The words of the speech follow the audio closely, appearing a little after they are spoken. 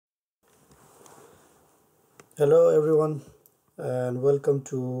Hello everyone and welcome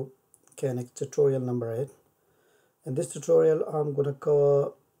to KNX tutorial number 8. In this tutorial I'm going to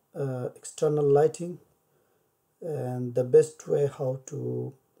cover external lighting and the best way how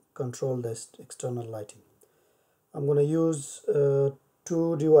to control this external lighting. I'm going to use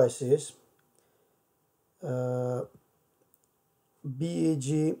two devices,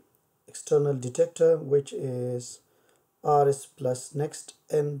 BEG external detector, which is RS plus next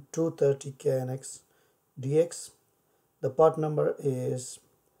N230 KNX DX. The part number is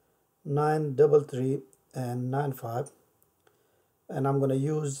 933 and 95, and I'm going to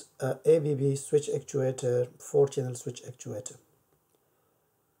use a ABB switch actuator, 4-channel switch actuator.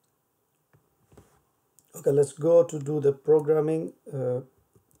 Okay, let's go to do the programming.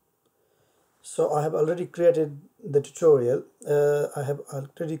 So I have already created the tutorial. I have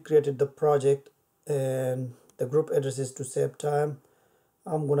already created the project and the group addresses to save time.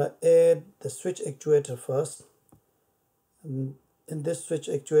 I'm going to add the switch actuator first. And in this switch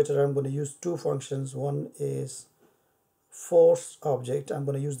actuator I'm going to use two functions. One is force object. I'm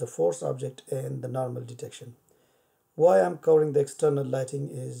going to use the force object and the normal detection. Why I'm covering the external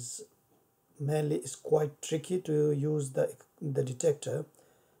lighting is mainly it's quite tricky to use the detector.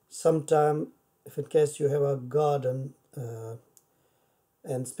 Sometime if in case you have a garden and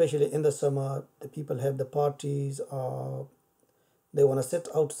especially in the summer, the people have the parties or they want to sit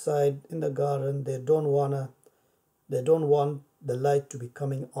outside in the garden. They don't want the light to be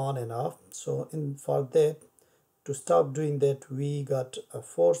coming on and off. So for that, to stop doing that, we got a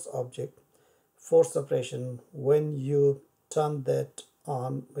force object, force operation. When you turn that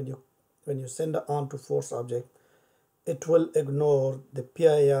on, when you send it on to force object, it will ignore the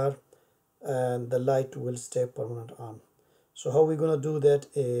PIR and the light will stay permanent on. So how we're going to do that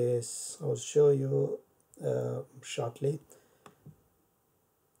is I'll show you shortly.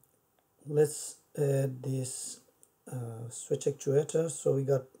 Let's add this switch actuator. So we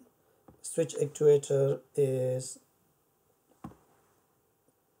got switch actuator is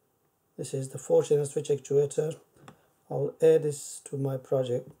this is the 4-channel switch actuator. I'll add this to my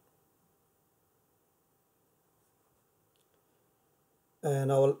project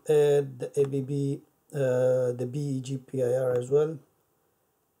and I will add the ABB the BEG PIR as well.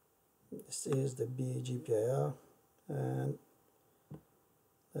 This is the BEG PIR and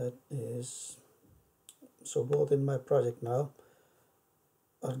that is so both in my project now.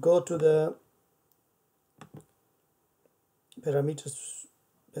 I'll go to the parameter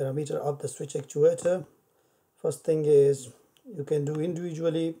of the switch actuator. First thing is you can do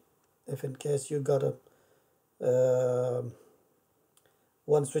individually if in case you got a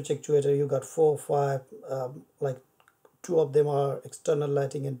one switch actuator, you got 4 or 5, like 2 of them are external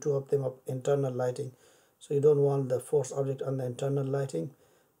lighting and 2 of them are internal lighting, so you don't want the force object on the internal lighting.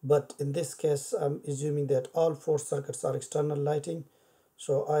 But in this case I'm assuming that all 4 circuits are external lighting,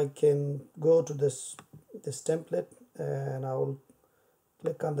 so I can go to this template and I will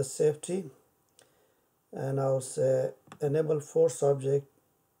click on the safety and I will say enable force object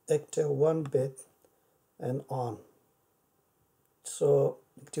active 1 bit and on. So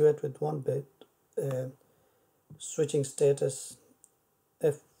activate with 1 bit and switching status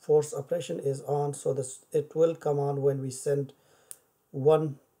if force operation is on, so this it will come on when we send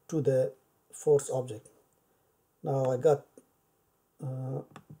 1 to the force object. Now I got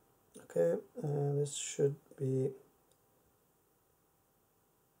okay, and this should be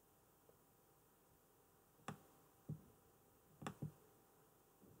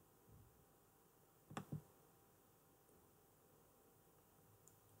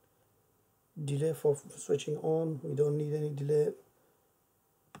delay for switching on. We don't need any delay.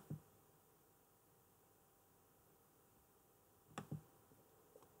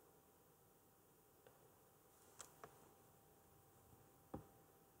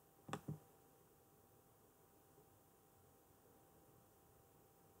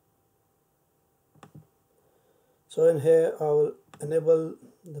 So in here I will enable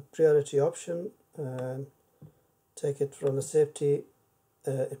the priority option and take it from the safety,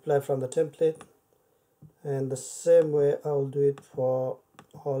 apply from the template, and the same way I will do it for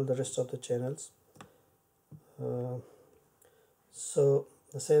all the rest of the channels. So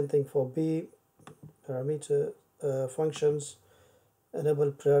the same thing for B parameter functions,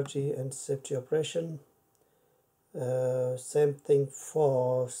 enable priority and safety operation. Same thing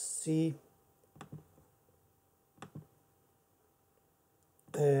for C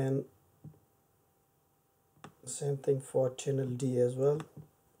and same thing for channel D as well.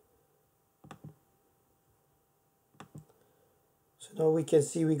 So now we can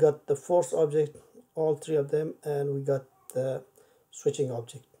see we got the force object, all 3 of them, and we got the switching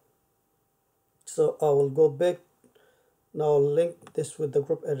object. So I will go back now. I'll link this with the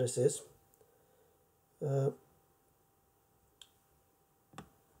group addresses. uh,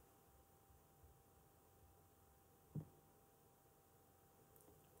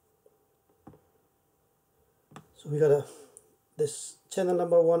 so we got this channel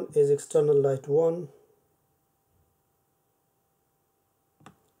number 1 is external light 1,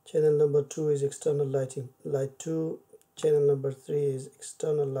 channel number 2 is external light 2, channel number 3 is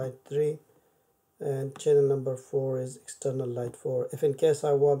external light 3, and channel number 4 is external light 4. If in case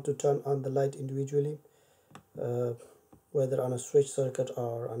I want to turn on the light individually, uh, whether on a switch circuit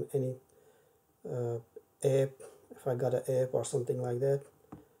or on any app, if I got an app or something like that,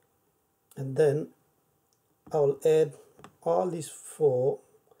 and then I will add all these 4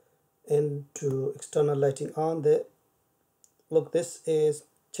 into external lighting on the look. This is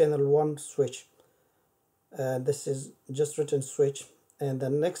channel 1 switch, and this is just written switch, and the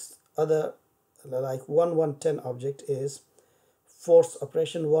next other like 1110 object is force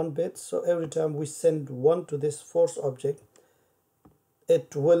operation 1 bit. So every time we send 1 to this force object,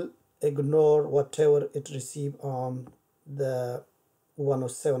 it will ignore whatever it received on the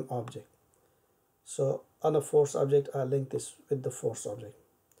 107 object. So on a force object, I link this with the force object.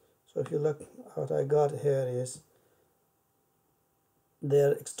 So if you look, what I got here is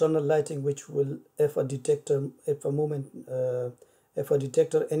their external lighting, which will, if a detector, if a movement, if a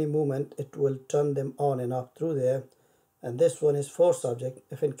detector any movement, it will turn them on and off through there. And this one is force object.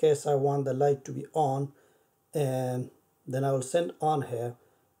 If in case I want the light to be on, and then I will send on here,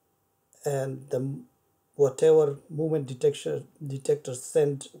 and the whatever movement detector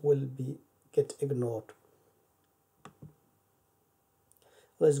sent will be get ignored.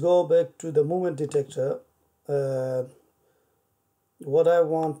 Let's go back to the movement detector. What I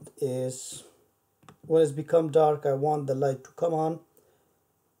want is when it's become dark, I want the light to come on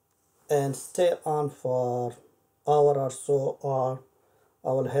and stay on for hour or so, or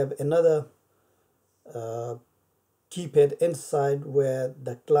I will have another keypad inside where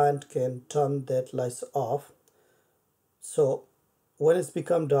the client can turn that lights off. So when it's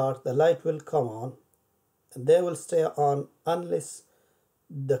become dark, the light will come on and they will stay on unless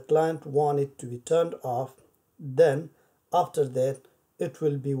the client want it to be turned off. Then after that, it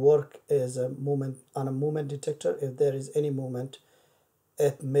will be work as a movement on a movement detector. If there is any movement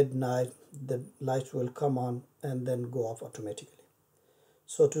at midnight, the lights will come on and then go off automatically.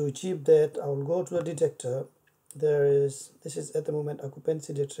 So to achieve that, I will go to a detector. This is at the moment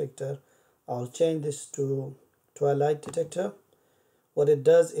occupancy detector. I'll change this to twilight detector. What it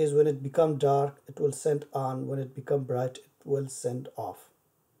does is when it become dark, it will send on. When it become bright, it will send off.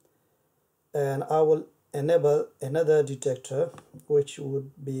 And I will enable another detector, which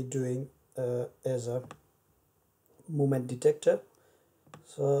would be doing as a movement detector.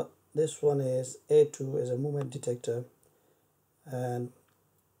 So this one is A2 is a movement detector, and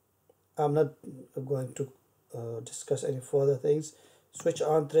I'm not going to discuss any further things. Switch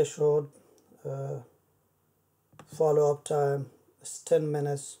on threshold, follow-up time is 10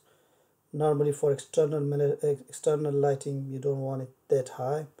 minutes. Normally for external lighting, you don't want it that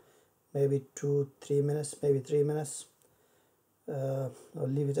high, maybe 2-3 minutes, maybe 3 minutes. I'll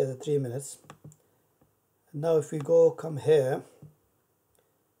leave it at 3 minutes. Now if we come here,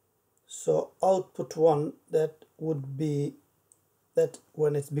 so output 1, that would be that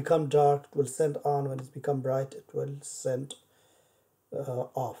when it's become dark, it will send on. When it's become bright, it will send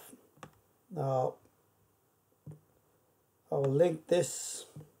off. Now I will link this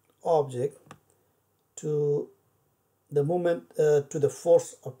object to the movement to the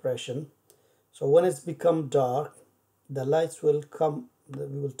force operation. So when it's become dark, the lights will come. We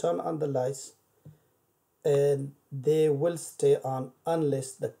will turn on the lights, and they will stay on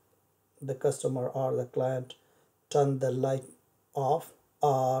unless the customer or the client turn the light off.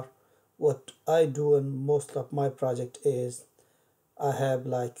 Or what I do in most of my project is I have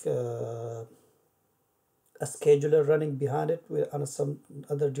like a scheduler running behind it on some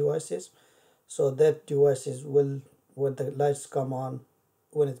other devices. So that devices will, when the lights come on,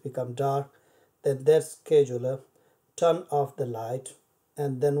 when it become dark, then that scheduler turn off the light,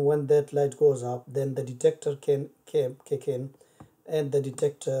 and then when that light goes up, then the detector can kick in, and the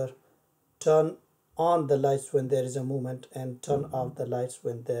detector turn on the lights when there is a movement and turn off the lights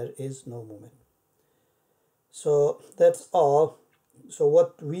when there is no movement. So that's all. So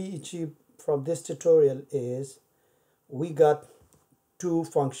what we achieved from this tutorial is we got 2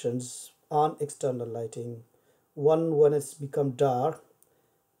 functions on external lighting. One, when it's become dark,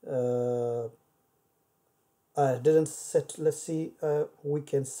 I didn't set, let's see, we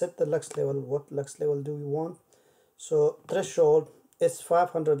can set the lux level. What lux level do we want? So threshold it's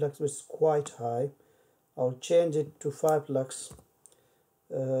 500 lux, which is quite high. I'll change it to 5 lux.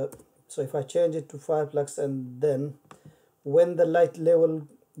 So if I change it to 5 lux, and then when the light level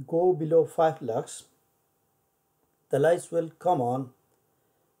go below 5 lux, the lights will come on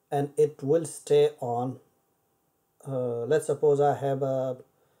and it will stay on. Let's suppose I have a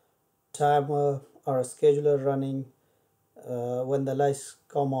timer or a scheduler running. When the lights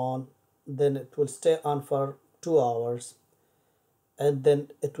come on, then it will stay on for 2 hours, and then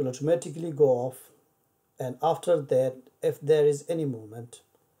it will automatically go off. And after that, if there is any movement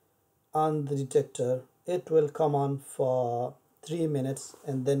on the detector, it will come on for 3 minutes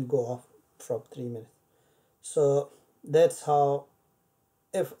and then go off from 3 minutes. So that's how,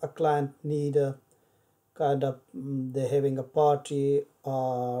 if a client need a kind of they're having a party,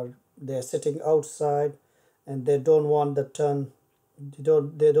 or they're sitting outside and they don't want the turn,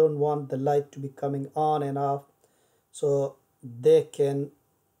 they don't want the light to be coming on and off, so they can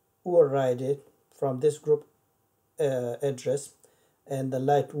override it from this group address, and the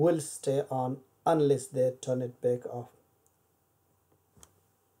light will stay on unless they turn it back off.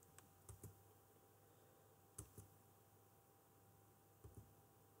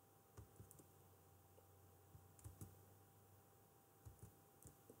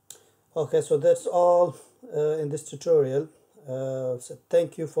 Okay, so that's all in this tutorial. So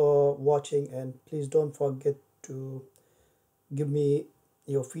thank you for watching, and please don't forget to give me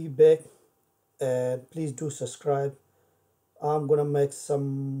your feedback, and please do subscribe. I'm gonna make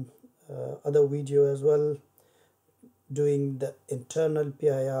some other video as well, doing the internal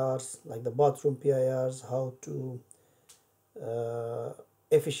PIRs, like the bathroom PIRs, how to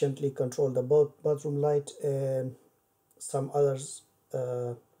efficiently control the bathroom light, and some others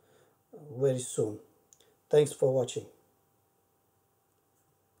very soon. Thanks for watching.